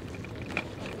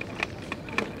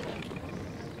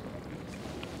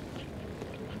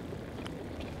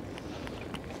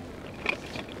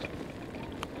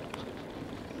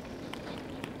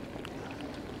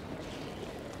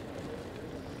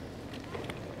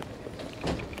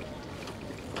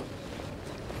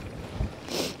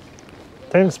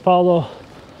 Thanks, Paulo.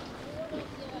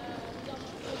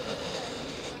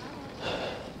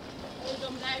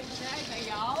 Dan blijven zij bij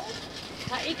jou.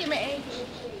 Ga ik in mijn eentje op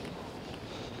zee.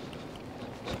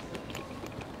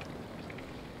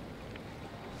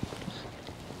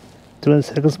 20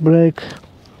 seconds break.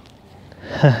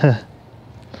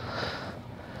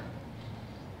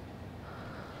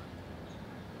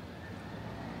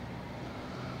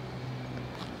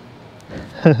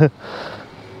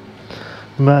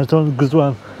 Marathon, good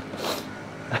one.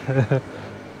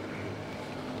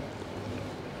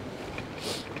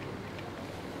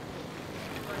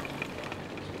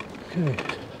 Okay.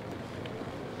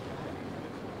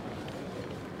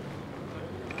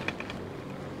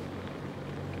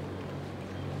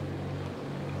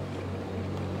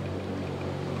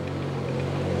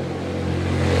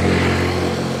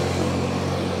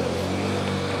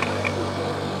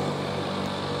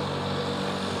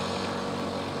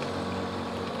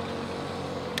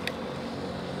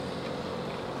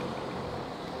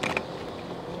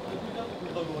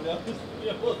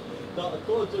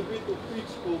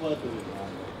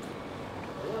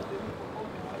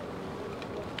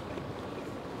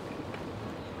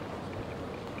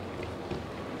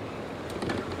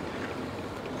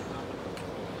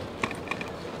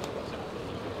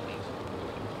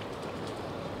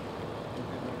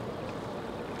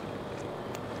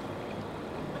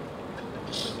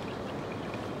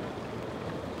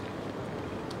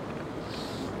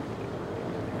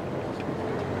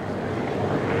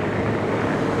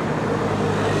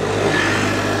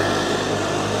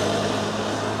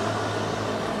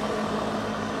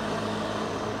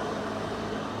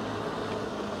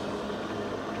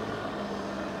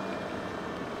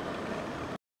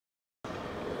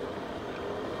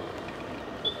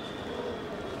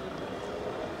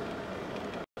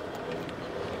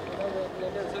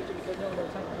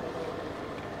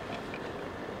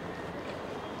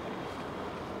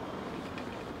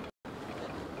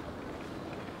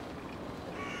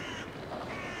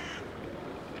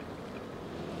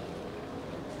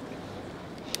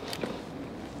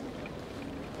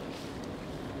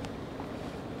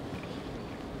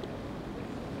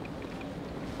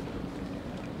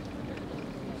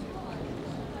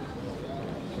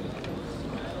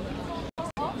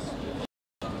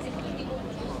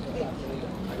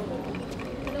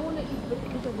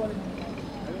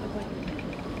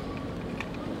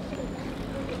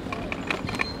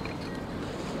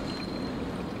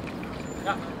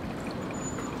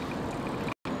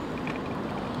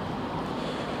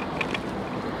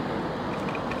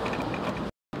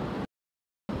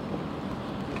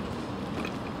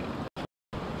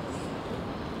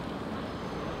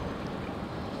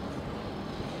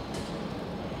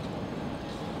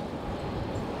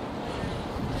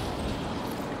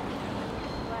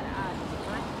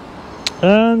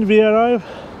 And we arrive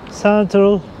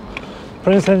Central,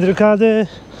 Prince Hendrikade,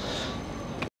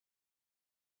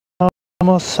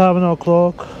 almost 7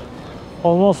 o'clock,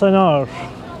 almost an hour,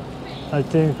 I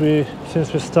think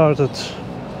since we started.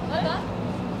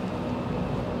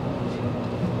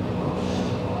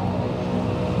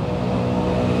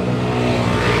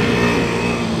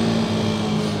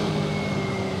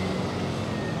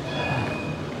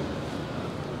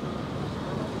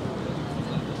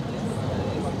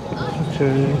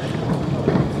 Okay.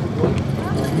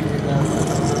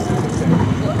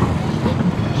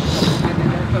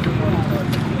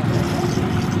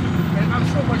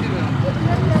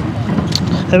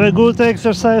 Have a good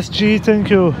exercise, G.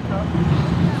 Thank you.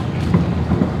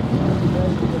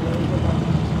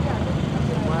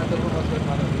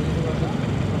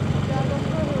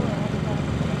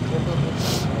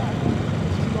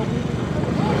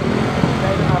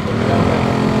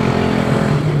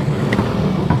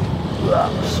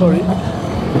 Sorry.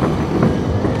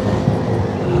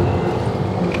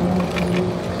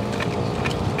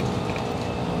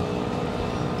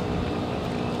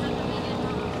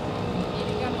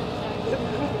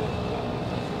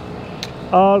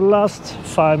 Our last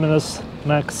 5 minutes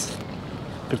max,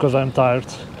 because I'm tired.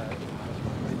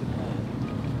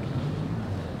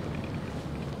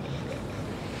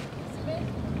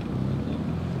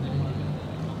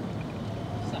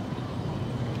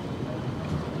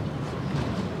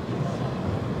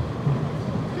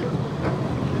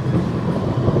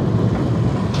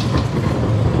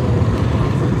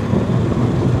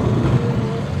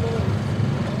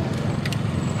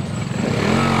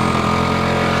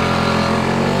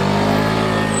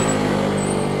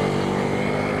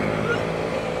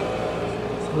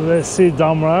 Let's see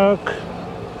Damrak,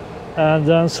 and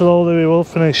then slowly we will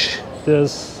finish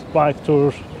this bike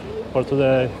tour for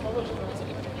today.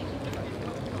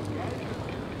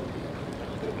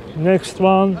 Next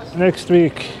one next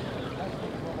week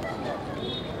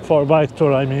for bike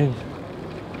tour, I mean.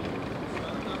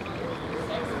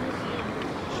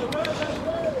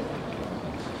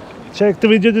 Check the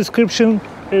video description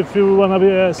if you wanna be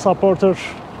a supporter.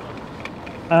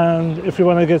 And if you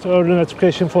want to get early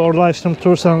notification for live stream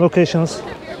tours and locations,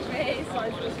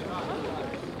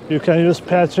 you can use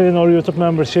Patreon or YouTube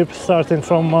membership starting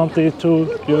from monthly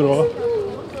 €2.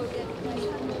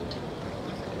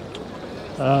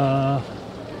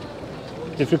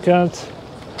 If you can't,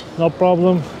 no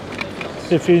problem.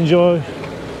 If you enjoy,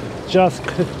 just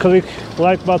click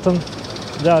like button.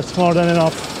 That's more than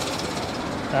enough.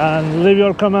 And leave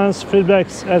your comments,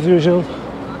 feedbacks as usual.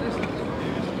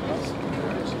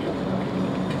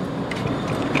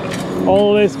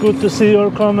 Always good to see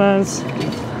your comments,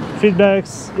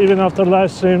 feedbacks, even after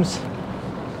live streams.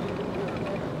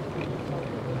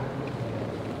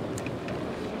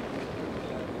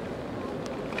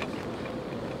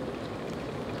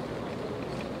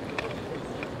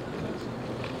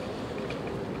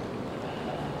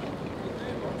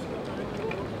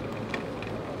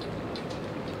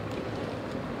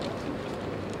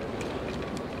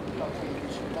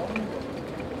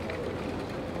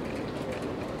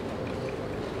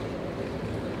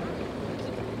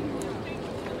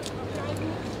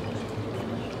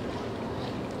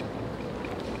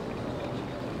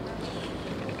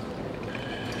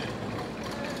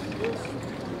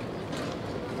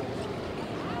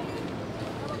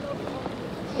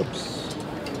 Oops.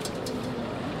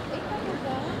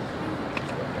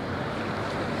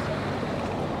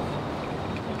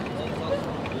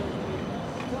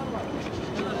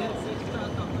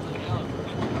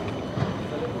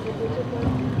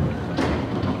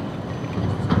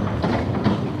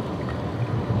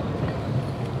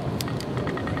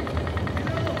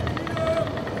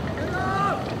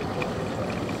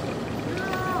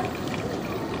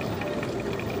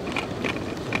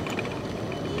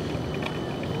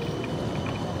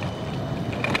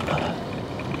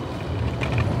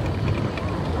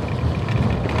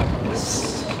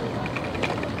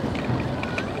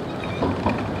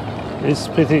 It's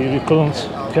pity we couldn't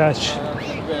catch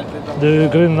the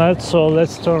green light, so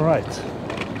let's turn right.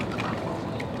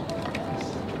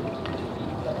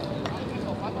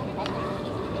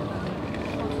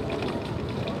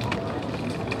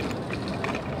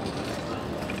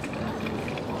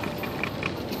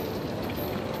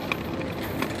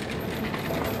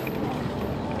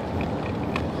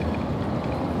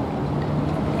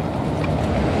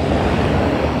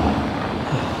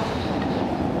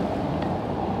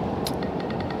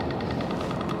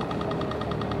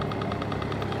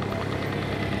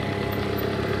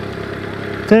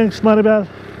 Thanks, Maribel.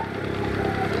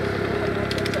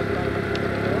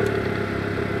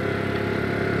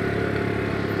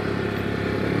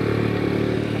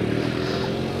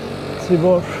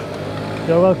 Tibor,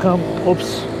 you're welcome.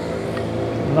 Oops,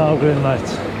 now green light.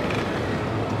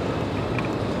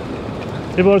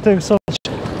 Tibor, thanks so much,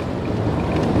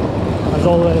 as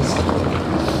always.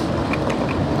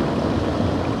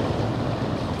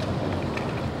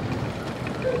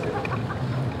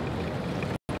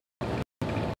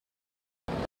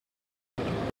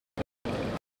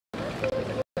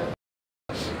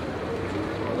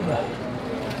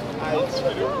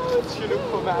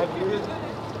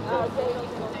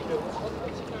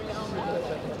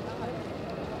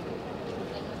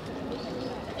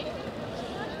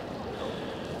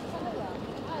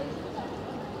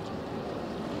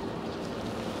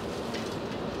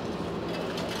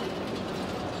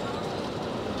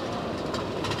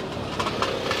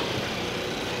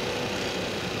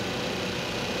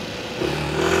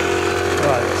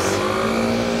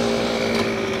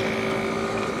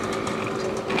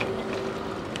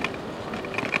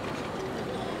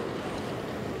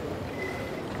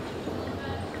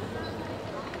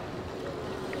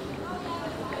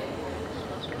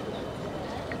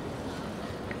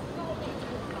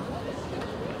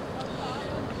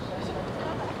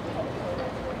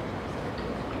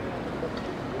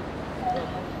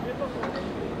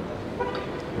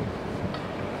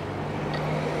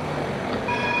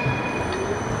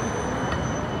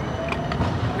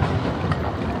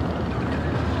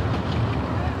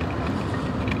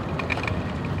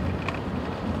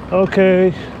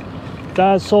 Okay,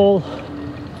 that's all.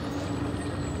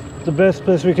 The best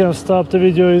place we can stop the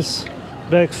video is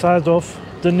backside of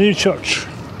the new church.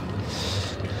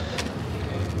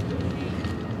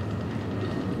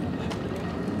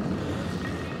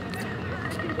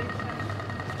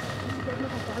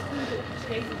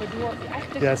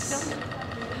 Yes,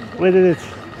 we did it.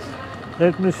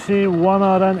 Let me see, 1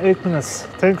 hour and 8 minutes.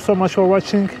 Thanks so much for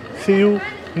watching. See you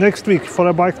next week for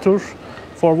a bike tour,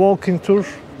 for walking tour,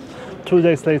 2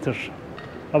 days later.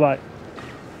 Bye bye.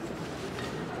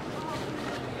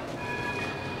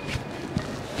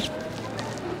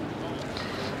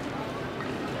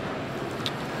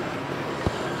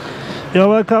 You're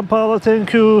welcome, Paolo.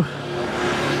 Thank you.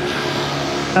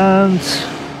 And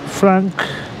Frank,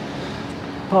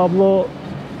 Pablo,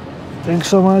 thanks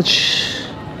so much.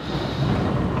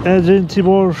 Adrian,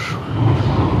 Tibor,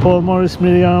 Paul, Morris,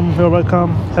 Miriam, you're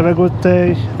welcome. Have a good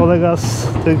day. Olegas,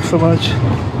 thanks so much.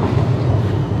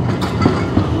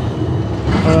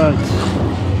 Alright.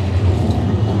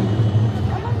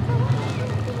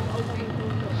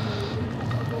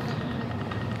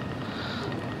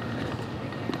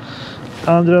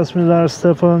 Andreas Miller,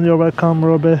 Stefan, you're welcome.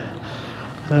 Robbie.